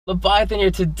Leviathan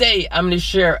here. Today I'm going to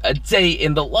share a day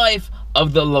in the life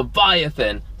of the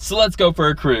Leviathan. So let's go for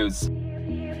a cruise.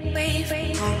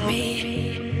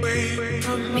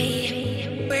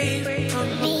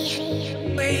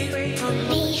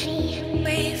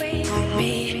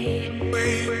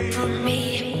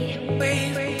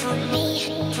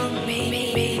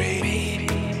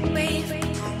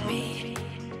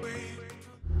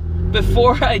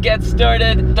 Before I get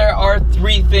started, there are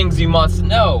 3 things you must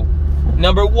know.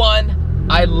 Number 1,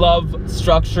 I love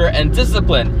structure and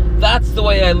discipline. That's the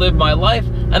way I live my life,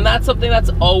 and that's something that's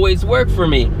always worked for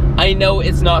me. I know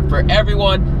it's not for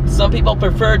everyone. Some people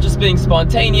prefer just being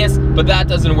spontaneous, but that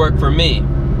doesn't work for me.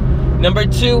 Number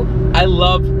 2, I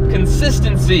love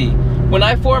consistency. When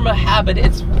I form a habit,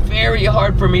 it's very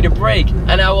hard for me to break,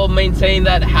 and I will maintain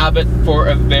that habit for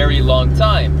a very long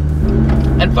time.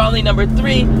 And finally, number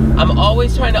 3, I'm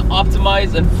always trying to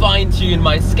optimize and fine-tune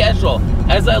my schedule.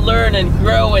 As I learn and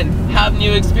grow and have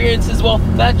new experiences, well,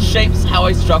 that shapes how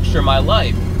I structure my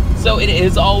life. So it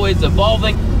is always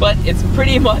evolving, but it's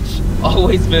pretty much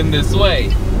always been this way.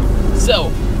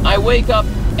 So, I wake up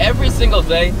every single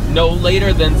day no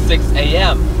later than 6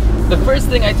 a.m. The first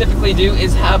thing I typically do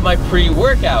is have my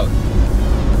pre-workout.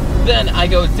 Then I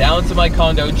go down to my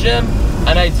condo gym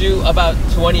and I do about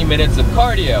 20 minutes of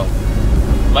cardio.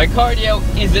 My cardio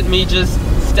isn't me just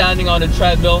standing on a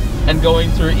treadmill and going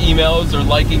through emails or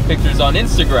liking pictures on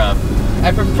Instagram.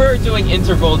 I prefer doing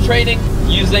interval training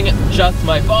using just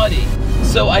my body.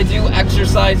 So I do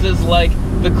exercises like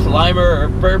the climber or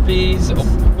burpees, or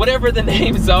whatever the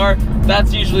names are,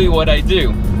 that's usually what I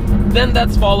do. Then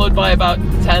that's followed by about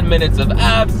 10 minutes of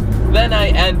abs. Then I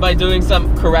end by doing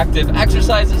some corrective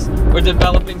exercises or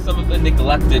developing some of the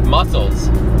neglected muscles.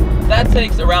 That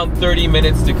takes around 30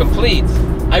 minutes to complete.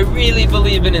 I really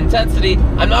believe in intensity.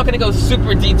 I'm not going to go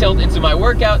super detailed into my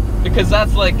workout because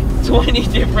that's like 20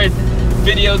 different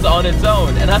videos on its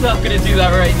own, and I'm not going to do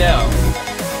that right now.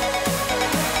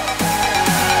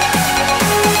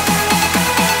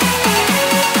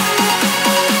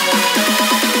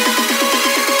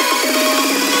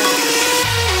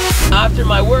 After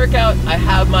my workout, I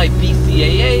have my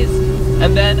BCAAs,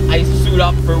 and then I suit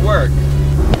up for work.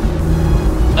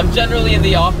 I'm generally in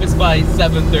the office by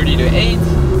 7:30 to 8.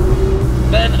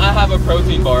 Then I have a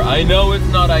protein bar. I know it's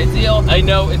not ideal, I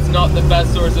know it's not the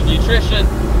best source of nutrition,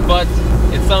 but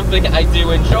it's something I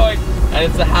do enjoy, and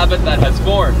it's a habit that has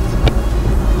formed.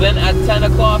 Then at 10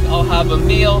 o'clock, I'll have a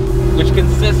meal, which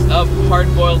consists of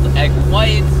hard-boiled egg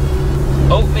whites,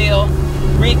 oatmeal,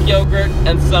 Greek yogurt,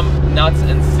 and some nuts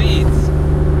and seeds.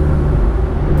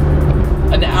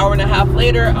 An hour and a half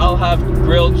later, I'll have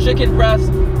grilled chicken breast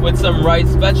with some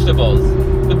rice vegetables.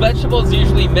 The vegetables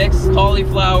usually mix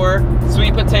cauliflower,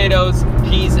 sweet potatoes,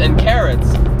 peas, and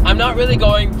carrots. I'm not really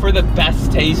going for the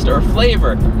best taste or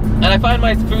flavor, and I find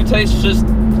my food taste just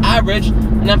average,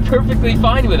 and I'm perfectly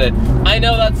fine with it. I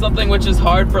know that's something which is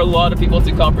hard for a lot of people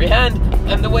to comprehend,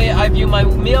 and the way I view my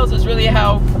meals is really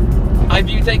how I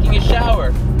view taking a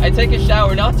shower. I take a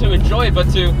shower not to enjoy, but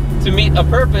to meet a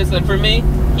purpose, and for me,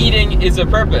 eating is a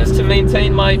purpose, to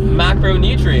maintain my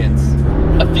macronutrients.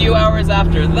 A few hours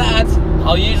after that,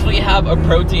 I'll usually have a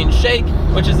protein shake,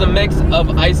 which is a mix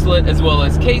of isolate as well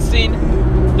as casein.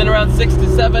 Then around 6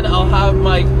 to 7, I'll have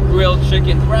my grilled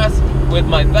chicken breast with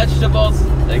my vegetables.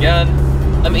 Again,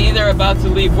 I'm either about to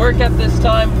leave work at this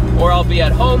time, or I'll be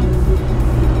at home.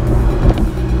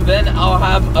 Then I'll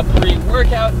have a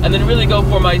pre-workout, and then really go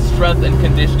for my strength and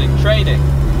conditioning training.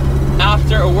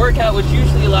 After a workout, which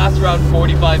usually lasts around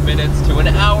 45 minutes to an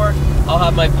hour, I'll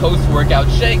have my post-workout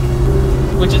shake,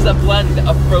 which is a blend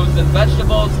of frozen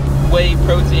vegetables, whey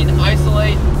protein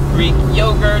isolate, Greek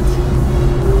yogurt,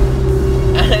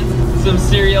 and some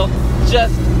cereal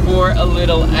just for a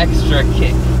little extra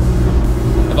kick.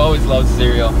 I've always loved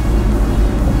cereal.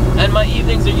 And my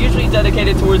evenings are usually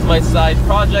dedicated towards my side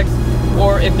projects,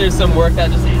 or if there's some work that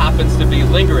just happens to be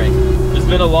lingering. There's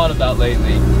been a lot of that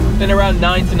lately. Then around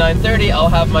 9 to 9:30, I'll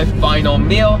have my final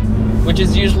meal, which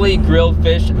is usually grilled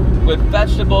fish with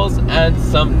vegetables and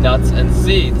some nuts and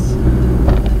seeds.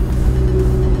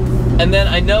 And then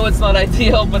I know it's not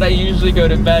ideal, but I usually go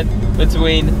to bed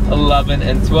between 11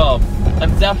 and 12.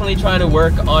 I'm definitely trying to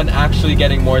work on actually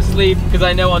getting more sleep, because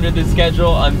I know under this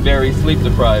schedule I'm very sleep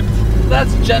deprived.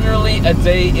 That's generally a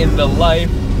day in the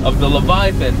life of the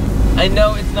Leviathan. I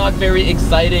know it's not very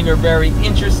exciting or very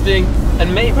interesting,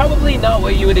 and probably not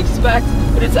what you would expect,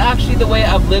 but it's actually the way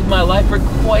I've lived my life for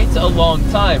quite a long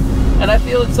time, and I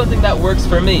feel it's something that works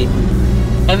for me.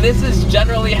 And this is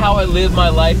generally how I live my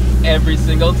life every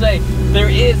single day. There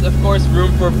is, of course,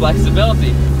 room for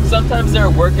flexibility. sometimes there are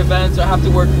work events, or I have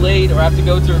to work late, or I have to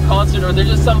go to a concert, or there's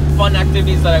just some fun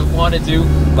activities that I want to do,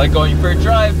 like going for a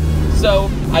drive.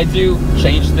 So I do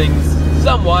change things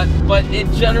somewhat, but it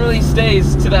generally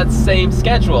stays to that same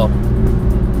schedule.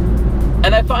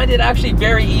 And I find it actually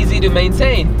very easy to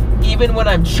maintain. Even when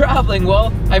I'm traveling,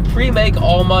 well, I pre-make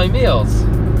all my meals.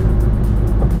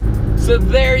 So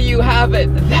there you have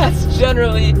it. That's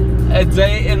generally a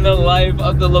day in the life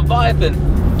of the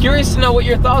Leviathan. Curious to know what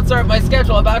your thoughts are of my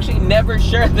schedule. I've actually never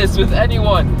shared this with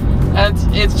anyone. And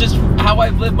it's just how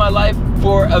I've lived my life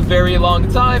for a very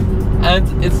long time.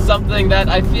 And it's something that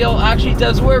I feel actually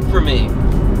does work for me.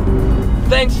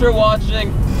 Thanks for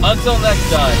watching. Until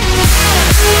next time.